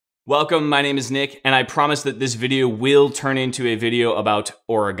Welcome, my name is Nick, and I promise that this video will turn into a video about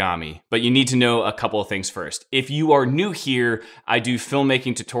origami, but you need to know a couple of things first. If you are new here, I do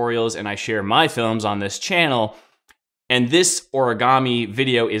filmmaking tutorials and I share my films on this channel, and this origami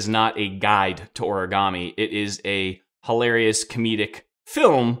video is not a guide to origami. It is a hilarious comedic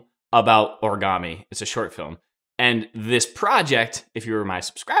film about origami. It's a short film. And this project, if you were my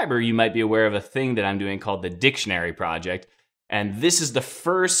subscriber, you might be aware of a thing that I'm doing called the Dictionary Project. And this is the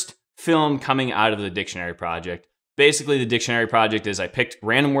first film coming out of the Dictionary Project. Basically, the Dictionary Project is I picked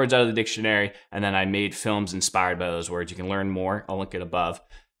random words out of the dictionary, and then I made films inspired by those words. You can learn more. I'll link it above.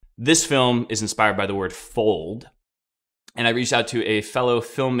 This film is inspired by the word fold. And I reached out to a fellow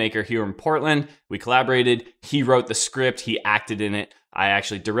filmmaker here in Portland. We collaborated. He wrote the script. He acted in it. I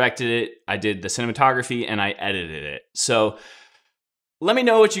actually directed it. I did the cinematography, and I edited it. So let me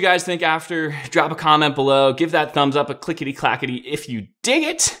know what you guys think after. Drop a comment below. Give that thumbs up, a clickety-clackety if you dig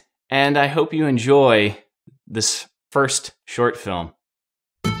it. And I hope you enjoy this first short film.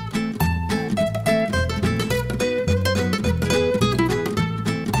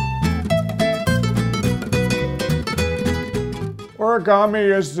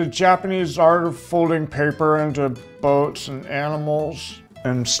 Origami is the Japanese art of folding paper into boats and animals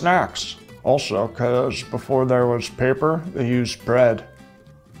and snacks. Also, because before there was paper, they used bread,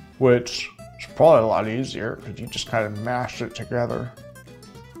 which is probably a lot easier because you just kind of mash it together.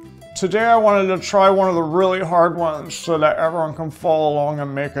 Today I wanted to try one of the really hard ones so that everyone can follow along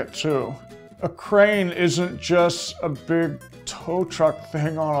and make it too. A crane isn't just a big tow truck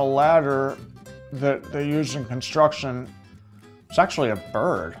thing on a ladder that they use in construction. It's actually a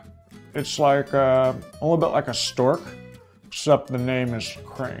bird. It's like a little bit like a stork, except the name is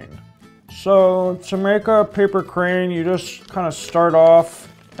crane. So to make a paper crane, you just kind of start off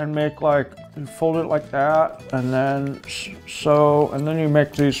and make you fold it like that, and then you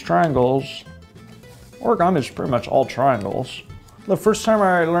make these triangles. Origami is pretty much all triangles. The first time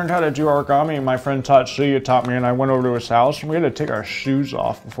I learned how to do origami, my friend Tatsuya taught me, and I went over to his house, and we had to take our shoes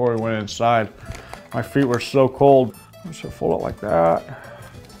off before we went inside. My feet were so cold. So fold it like that,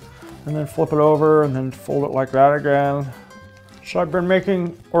 and then flip it over, and then fold it like that again. So I've been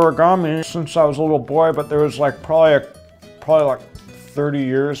making origami since I was a little boy, but there was probably like 30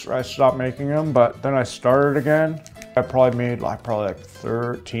 years where I stopped making them, but then I started again. I probably made like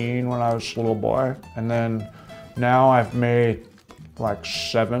 13 when I was a little boy, and then now I've made like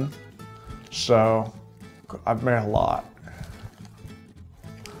 7. So I've made a lot.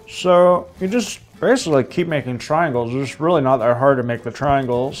 So you just basically keep making triangles. It's really not that hard to make the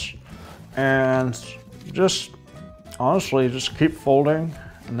triangles, and honestly just keep folding,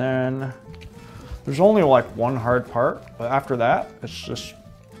 and then there's only like one hard part, but after that it's just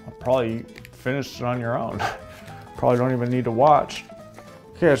probably finish it on your own. Probably don't even need to watch.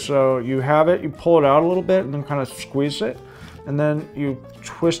 Okay, so you have it, you pull it out a little bit and then kind of squeeze it, and then you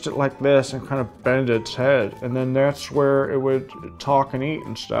twist it like this and kind of bend its head, and then that's where it would talk and eat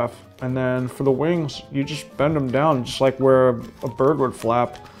and stuff. And then for the wings, you just bend them down just like where a bird would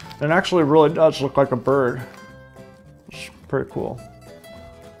flap. And it actually really does look like a bird. It's pretty cool.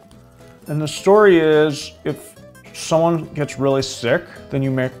 And the story is, if someone gets really sick, then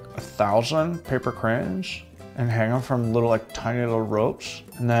you make 1,000 paper cranes and hang them from tiny little ropes,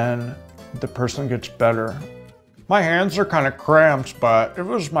 and then the person gets better. My hands are kind of cramped, but if it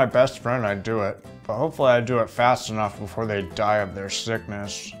was my best friend, I'd do it. But hopefully I do it fast enough before they die of their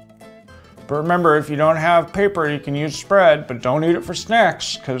sickness. But remember, if you don't have paper, you can use spread, but don't eat it for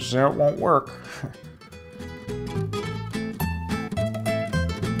snacks, because then it won't work.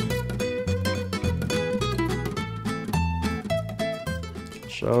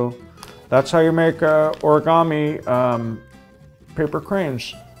 So that's how you make origami paper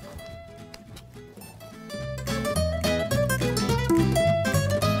cranes.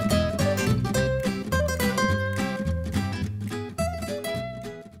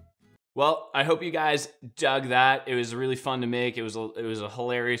 Well, I hope you guys dug that. It was really fun to make. It was a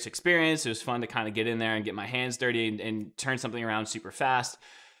hilarious experience. It was fun to kind of get in there and get my hands dirty and turn something around super fast.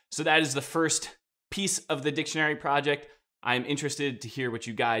 So that is the first piece of the Dictionary Project. I'm interested to hear what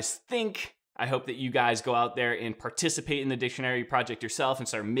you guys think. I hope that you guys go out there and participate in the Dictionary Project yourself and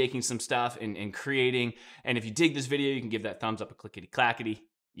start making some stuff and creating. And if you dig this video, you can give that thumbs up, a clickety-clackety.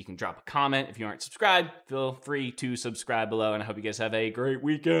 You can drop a comment. If you aren't subscribed, feel free to subscribe below. And I hope you guys have a great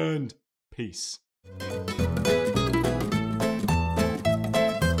weekend. Peace.